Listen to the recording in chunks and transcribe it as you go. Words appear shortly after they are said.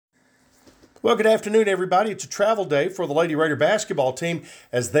Well, good afternoon, everybody. It's a travel day for the Lady Raider basketball team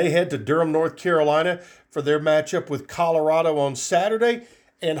as they head to Durham, North Carolina for their matchup with Colorado on Saturday,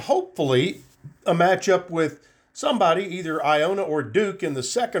 and hopefully a matchup with somebody, either Iona or Duke, in the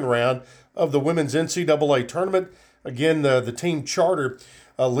second round of the women's NCAA tournament. Again, the team charter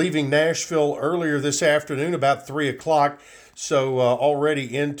leaving Nashville earlier this afternoon, about 3 o'clock. So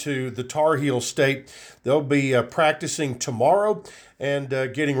already into the Tar Heel State. They'll be practicing tomorrow and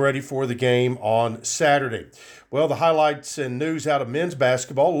getting ready for the game on Saturday. Well, the highlights and news out of men's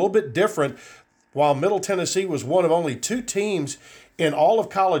basketball, a little bit different. While Middle Tennessee was one of only two teams in all of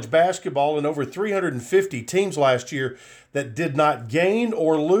college basketball and over 350 teams last year that did not gain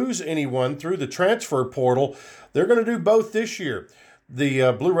or lose anyone through the transfer portal, they're going to do both this year.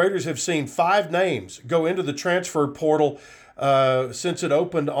 The Blue Raiders have seen 5 names go into the transfer portal since it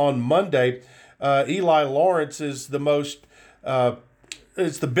opened on Monday. Eli Lawrence is the most,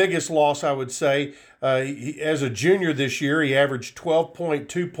 it's the biggest loss, I would say. As a junior this year, he averaged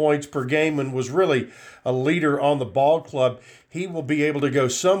 12.2 points per game and was really a leader on the ball club. He will be able to go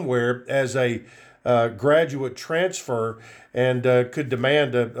somewhere as a graduate transfer and could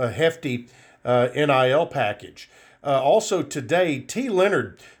demand a hefty NIL package. Also today, T.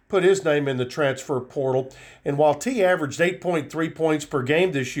 Leonard put his name in the transfer portal, and while T averaged 8.3 points per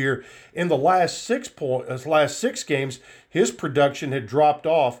game this year, in the last six games, his production had dropped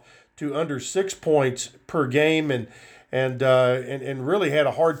off to under 6 points per game, and really had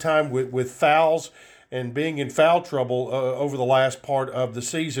a hard time with fouls and being in foul trouble over the last part of the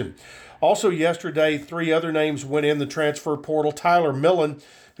season. Also yesterday, 3 other names went in the transfer portal. Tyler Millen,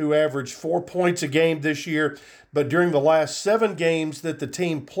 who averaged 4 points a game this year, but during the last 7 games that the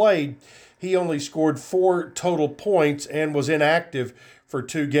team played, he only scored 4 total points and was inactive for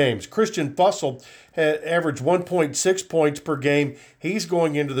 2 games. Christian Fussell had averaged 1.6 points per game. He's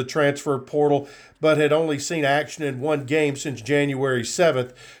going into the transfer portal, but had only seen action in 1 game since January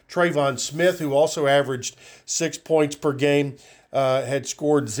 7th. Trayvon Smith, who also averaged 6 points per game, had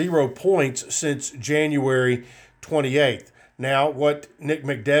scored 0 points since January 28th. Now, what Nick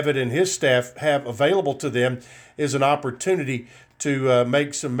McDevitt and his staff have available to them is an opportunity to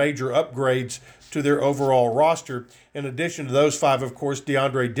make some major upgrades to their overall roster. In addition to those 5, of course,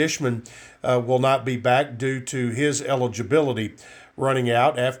 DeAndre Dishman will not be back due to his eligibility running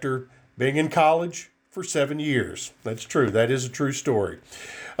out after being in college for 7 years. That's true. That is a true story.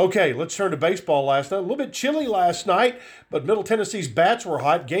 Okay, let's turn to baseball last night. A little bit chilly last night, but Middle Tennessee's bats were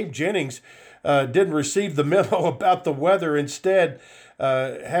hot. Gabe Jennings didn't receive the memo about the weather. Instead,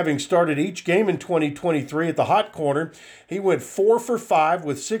 having started each game in 2023 at the hot corner, he went 4 for 5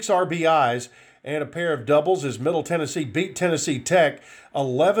 with 6 RBIs and a pair of doubles as Middle Tennessee beat Tennessee Tech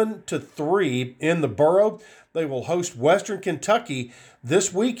 11-3 in the Borough. They will host Western Kentucky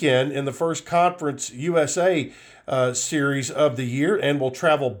this weekend in the first Conference USA series of the year and will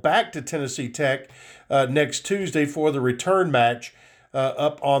travel back to Tennessee Tech next Tuesday for the return match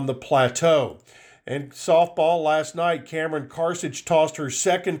up on the plateau. And softball last night, Cameron Carthage tossed her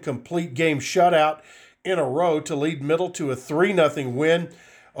second complete game shutout in a row to lead Middle to a 3-0 win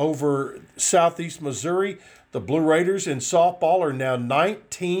over Southeast Missouri. The Blue Raiders in softball are now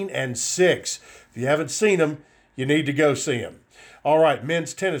 19-6. If you haven't seen them, you need to go see them. All right,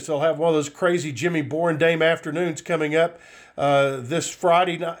 men's tennis. They'll have one of those crazy Jimmy Borendame afternoons coming up this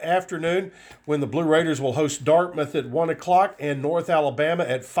Friday afternoon when the Blue Raiders will host Dartmouth at 1 o'clock and North Alabama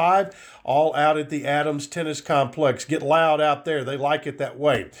at 5, all out at the Adams Tennis Complex. Get loud out there. They like it that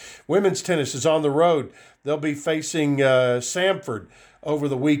way. Women's tennis is on the road. They'll be facing Samford over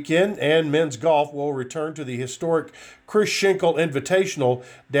the weekend, and men's golf will return to the historic Chris Schenkel Invitational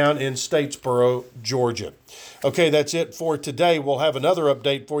down in Statesboro, Georgia. Okay, that's it for today. We'll have another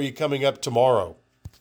update for you coming up tomorrow.